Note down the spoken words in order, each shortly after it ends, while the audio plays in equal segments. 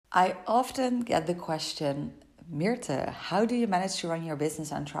I often get the question, Mirte, how do you manage to run your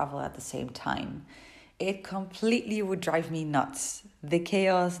business and travel at the same time? It completely would drive me nuts. The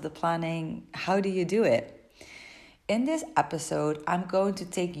chaos, the planning, how do you do it? In this episode, I'm going to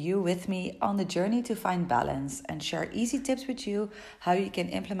take you with me on the journey to find balance and share easy tips with you how you can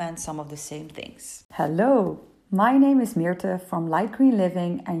implement some of the same things. Hello, my name is Mirte from Light Green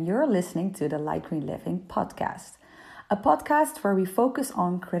Living, and you're listening to the Light Green Living podcast. A podcast where we focus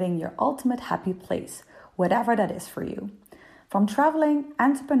on creating your ultimate happy place, whatever that is for you. From traveling,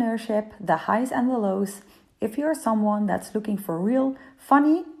 entrepreneurship, the highs and the lows, if you're someone that's looking for real,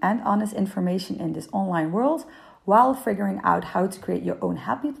 funny, and honest information in this online world while figuring out how to create your own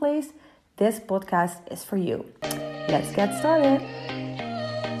happy place, this podcast is for you. Let's get started.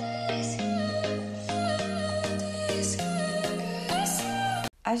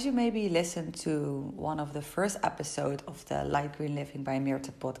 As you maybe listened to one of the first episodes of the Light Green Living by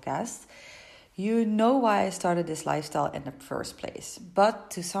Mirte podcast, you know why I started this lifestyle in the first place. But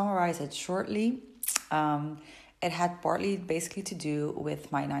to summarize it shortly, it had partly basically to do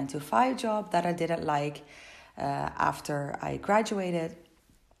with my 9-to-5 job that I didn't like after I graduated,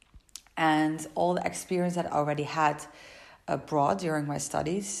 and all the experience that I already had abroad during my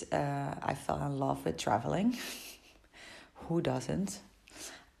studies. I fell in love with traveling. Who doesn't?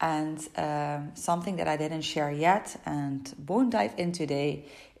 And something that I didn't share yet and won't dive in today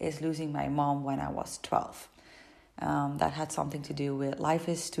is losing my mom when I was 12. That had something to do with life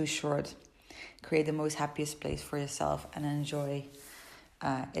is too short. Create the most happiest place for yourself and enjoy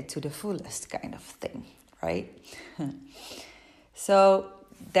it to the fullest kind of thing, right? So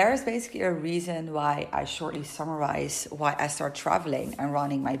there's basically a reason why I shortly summarize why I start traveling and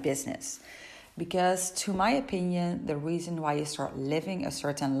running my business. Because to my opinion, the reason why you start living a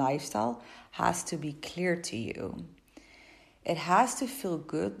certain lifestyle has to be clear to you. It has to feel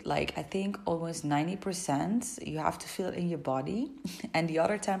good, like I think almost 90% you have to feel it in your body. And the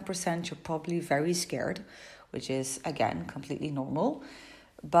other 10% you're probably very scared, which is, again, completely normal.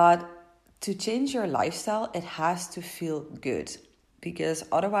 But to change your lifestyle, it has to feel good. Because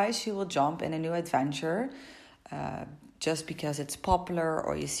otherwise you will jump in a new adventure just because it's popular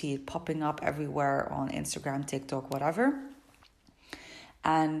or you see it popping up everywhere on Instagram, TikTok, whatever.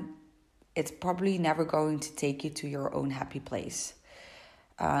 And it's probably never going to take you to your own happy place.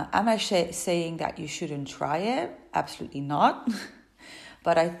 Am I saying that you shouldn't try it? Absolutely not.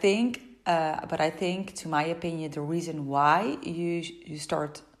 But I think, to my opinion, the reason why you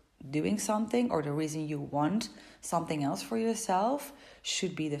start doing something or the reason you want something else for yourself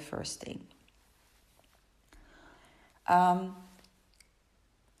should be the first thing.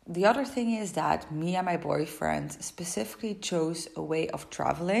 The other thing is that me and my boyfriend specifically chose a way of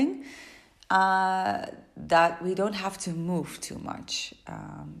traveling that we don't have to move too much.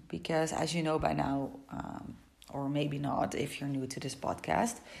 Because as you know by now, or maybe not if you're new to this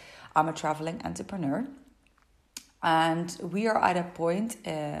podcast, I'm a traveling entrepreneur. And we are at a point,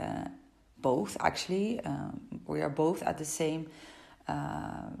 both actually, we are both at the same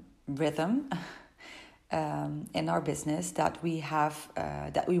rhythm in our business that we have,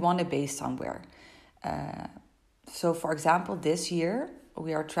 that we want to base somewhere. So for example, this year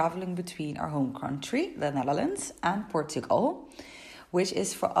we are traveling between our home country, the Netherlands, and Portugal, which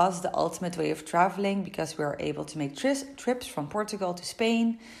is for us the ultimate way of traveling because we are able to make trips from Portugal to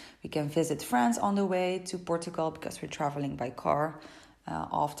Spain. We can visit France on the way to Portugal because we're traveling by car,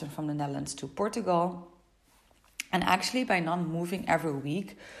 often from the Netherlands to Portugal. And actually by not moving every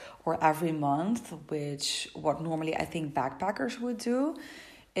week or every month, which what normally I think backpackers would do,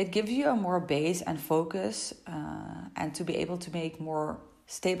 it gives you a more base and focus and to be able to make more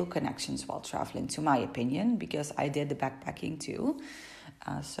stable connections while traveling, to my opinion, because I did the backpacking too.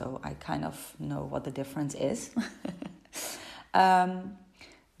 So I kind of know what the difference is.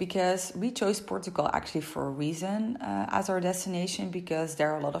 Because we chose Portugal actually for a reason as our destination, because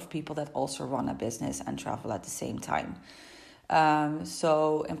there are a lot of people that also run a business and travel at the same time.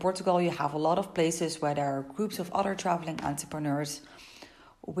 So in Portugal, you have a lot of places where there are groups of other traveling entrepreneurs,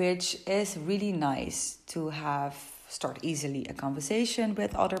 which is really nice to start easily a conversation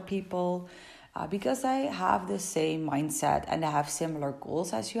with other people because they have the same mindset and they have similar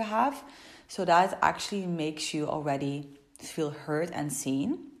goals as you have. So that actually makes you already feel heard and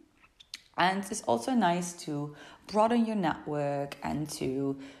seen. And it's also nice to broaden your network and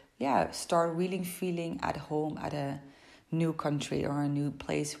to start really feeling at home at a new country or a new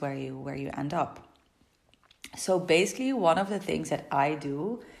place where you end up. So basically one of the things that I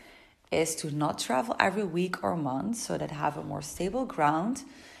do is to not travel every week or month so that I have a more stable ground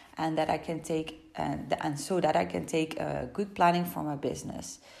and that I can take and so that I can take a good planning for my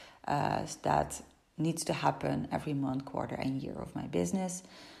business that needs to happen every month, quarter, and year of my business,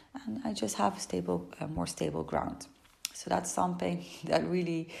 and I just have a more stable ground. So that's something that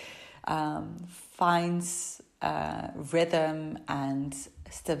really finds rhythm and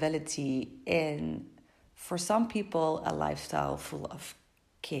stability in, for some people, a lifestyle full of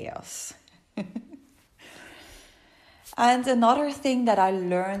chaos. And another thing that I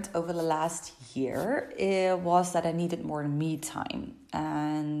learned over the last year was that I needed more me time.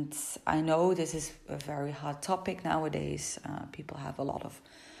 And I know this is a very hot topic nowadays. People have a lot of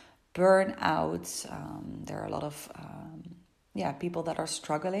burnout. There are a lot of people that are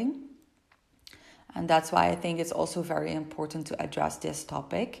struggling. And that's why I think it's also very important to address this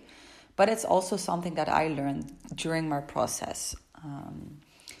topic. But it's also something that I learned during my process.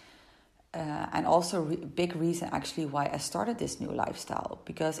 And also a big reason actually why I started this new lifestyle.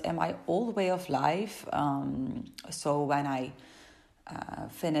 Because in my old way of life, so when I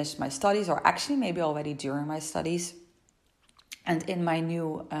finished my studies, or actually maybe already during my studies, and in my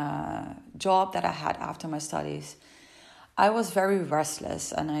new job that I had after my studies, I was very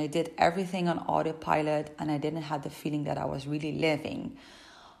restless and I did everything on autopilot, and I didn't have the feeling that I was really living.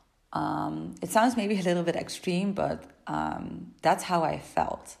 It sounds maybe a little bit extreme, but that's how I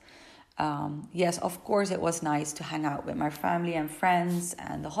felt. Yes, of course, it was nice to hang out with my family and friends,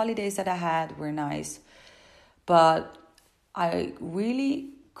 and the holidays that I had were nice. But I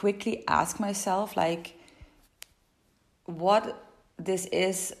really quickly asked myself, like, what this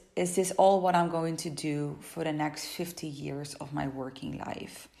is this all what I'm going to do for the next 50 years of my working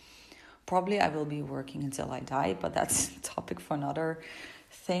life? Probably I will be working until I die, but that's a topic for another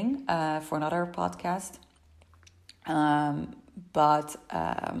thing, for another podcast.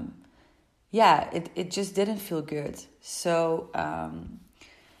 It just didn't feel good. So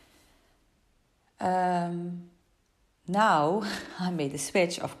now I made a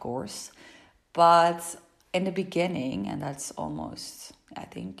switch, of course, but in the beginning, and that's almost, I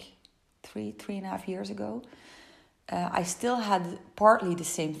think, three and a half years ago, I still had partly the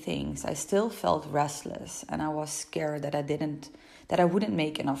same things. I still felt restless, and I was scared that I wouldn't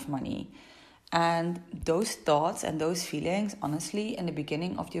make enough money. And those thoughts and those feelings, honestly, in the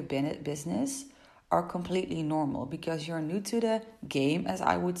beginning of your business are completely normal, because you're new to the game, as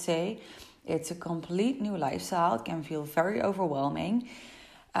I would say. It's a complete new lifestyle. It can feel very overwhelming.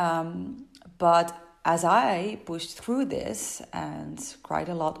 But as I pushed through this and cried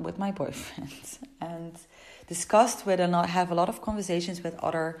a lot with my boyfriend and discussed with and have a lot of conversations with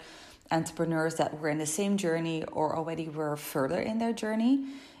other entrepreneurs that were in the same journey or already were further in their journey,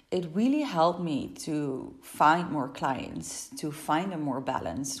 it really helped me to find more clients, to find a more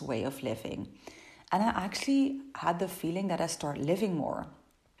balanced way of living. And I actually had the feeling that I started living more.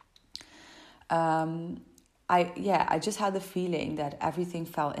 I just had the feeling that everything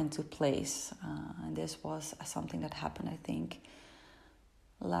fell into place. And this was something that happened, I think,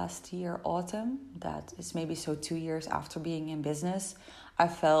 last year, autumn. That is maybe 2 years after being in business. I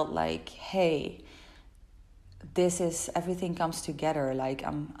felt like, hey, everything comes together. Like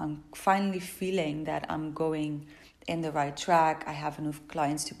I'm finally feeling that I'm going in the right track. I have enough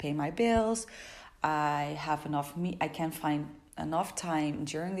clients to pay my bills. I have I can find enough time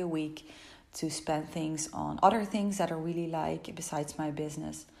during the week to spend things on other things that I really like besides my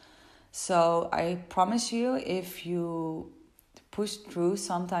business. So I promise you, if you push through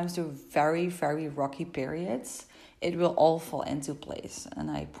sometimes the very, very rocky periods, it will all fall into place. And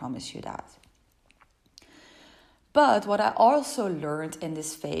I promise you that. But what I also learned in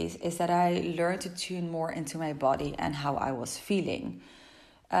this phase is that I learned to tune more into my body and how I was feeling.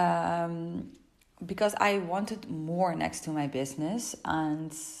 Because I wanted more next to my business,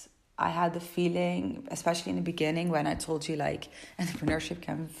 and I had the feeling, especially in the beginning, when I told you, like, entrepreneurship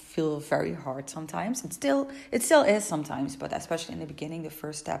can feel very hard sometimes. It still is sometimes, but especially in the beginning, the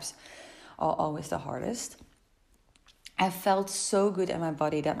first steps are always the hardest. I felt so good in my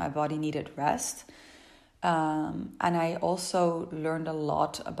body that my body needed rest. And I also learned a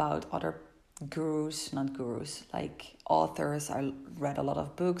lot about other like authors. I read a lot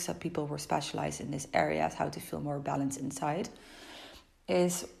of books that people were specialized in this area, how to feel more balanced inside.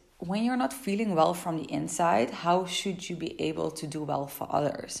 Is when you're not feeling well from the inside, how should you be able to do well for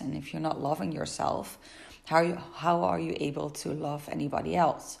others? And if you're not loving yourself, how are you able to love anybody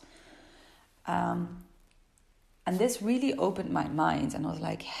else? And this really opened my mind, and I was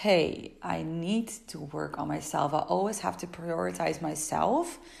like, hey, I need to work on myself. I always have to prioritize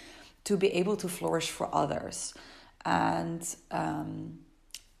myself to be able to flourish for others. And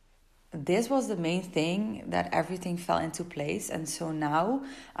this was the main thing that everything fell into place. And so now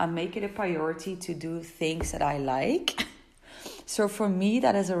I make it a priority to do things that I like. So for me,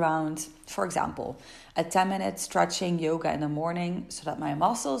 that is around, for example, a 10-minute stretching yoga in the morning so that my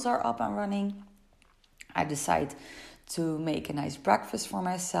muscles are up and running. I decide to make a nice breakfast for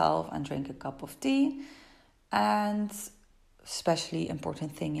myself and drink a cup of tea. And especially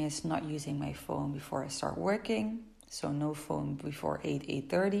important thing is not using my phone before I start working. So no phone before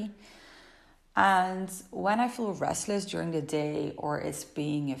 8:30. And when I feel restless during the day or it's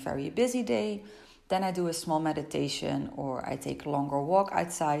being a very busy day, then I do a small meditation or I take a longer walk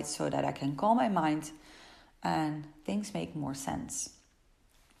outside so that I can calm my mind and things make more sense.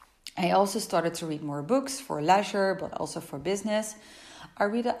 I also started to read more books for leisure, but also for business. I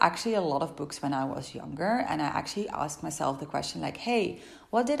read actually a lot of books when I was younger, and I actually asked myself the question like, hey,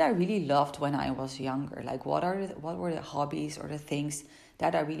 what did I really loved when I was younger? Like what were the hobbies or the things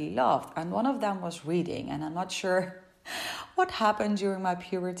that I really loved? And one of them was reading, and I'm not sure what happened during my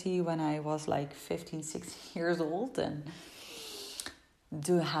puberty when I was like 15, 16 years old and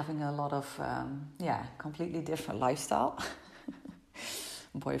having a lot of, completely different lifestyle.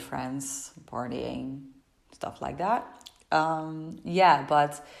 Boyfriends, partying, stuff like that.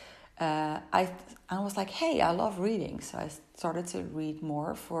 But I was like, hey, I love reading. So I started to read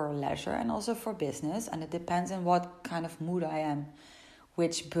more for leisure and also for business. And it depends on what kind of mood I am,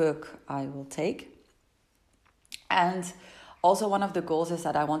 which book I will take. And also one of the goals is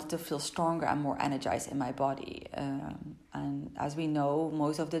that I wanted to feel stronger and more energized in my body. And as we know,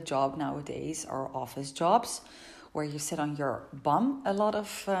 most of the job nowadays are office jobs where you sit on your bum a lot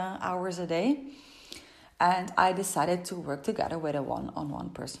of hours a day. And I decided to work together with a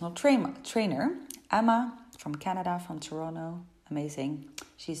one-on-one personal trainer, Emma from Canada, from Toronto. Amazing.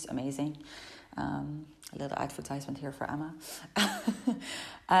 She's amazing. A little advertisement here for Emma.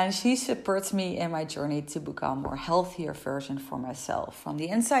 And she supports me in my journey to become a more healthier version for myself from the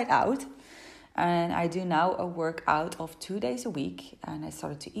inside out. And I do now a workout of 2 days a week. And I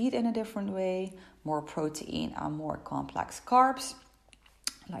started to eat in a different way, more protein and more complex carbs,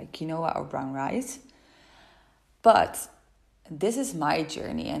 like quinoa or brown rice. But this is my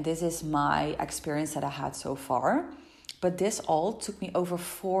journey and this is my experience that I had so far. But this all took me over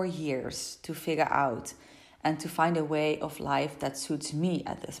 4 years to figure out and to find a way of life that suits me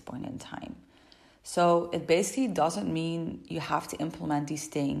at this point in time. So it basically doesn't mean you have to implement these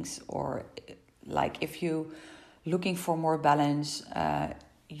things, or like if you're looking for more balance,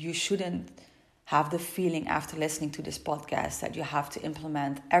 you shouldn't have the feeling after listening to this podcast that you have to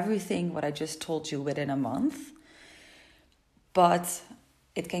implement everything what I just told you within a month. But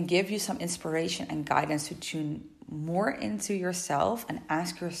it can give you some inspiration and guidance to tune more into yourself and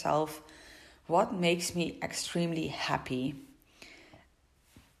ask yourself, what makes me extremely happy?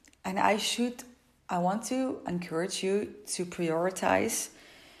 And I want to encourage you to prioritize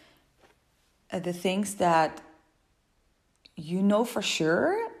the things that you know for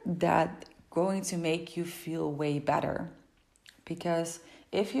sure that going to make you feel way better. Because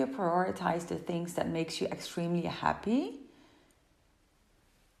if you prioritize the things that makes you extremely happy,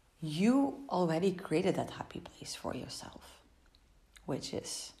 you already created that happy place for yourself, which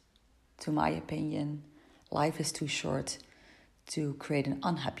is, to my opinion, life is too short to create an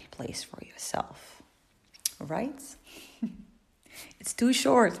unhappy place for yourself, right? It's too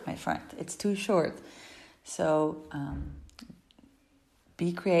short, my friend. It's too short. So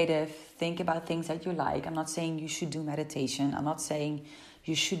be creative. Think about things that you like. I'm not saying you should do meditation. I'm not saying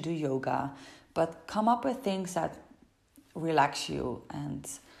you should do yoga. But come up with things that relax you and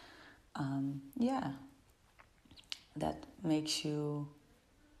that makes you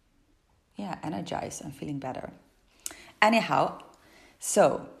energized and feeling better. Anyhow,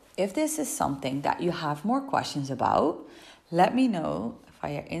 so if this is something that you have more questions about, let me know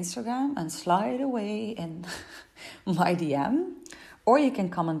via Instagram and slide away in my DM, or you can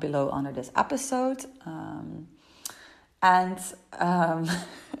comment below under this episode. I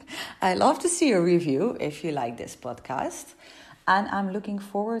love to see a review if you like this podcast. And I'm looking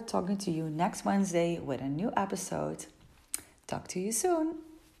forward to talking to you next Wednesday with a new episode. Talk to you soon.